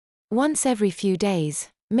Once every few days,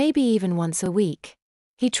 maybe even once a week.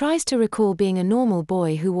 He tries to recall being a normal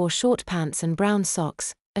boy who wore short pants and brown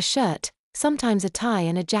socks, a shirt, sometimes a tie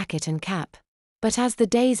and a jacket and cap. But as the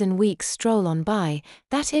days and weeks stroll on by,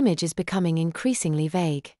 that image is becoming increasingly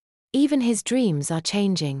vague. Even his dreams are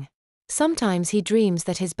changing. Sometimes he dreams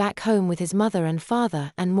that he's back home with his mother and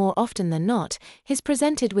father, and more often than not, he's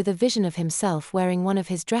presented with a vision of himself wearing one of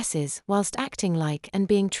his dresses whilst acting like and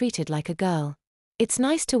being treated like a girl. It's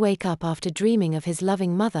nice to wake up after dreaming of his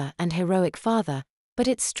loving mother and heroic father, but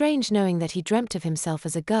it's strange knowing that he dreamt of himself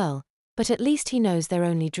as a girl, but at least he knows they're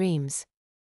only dreams.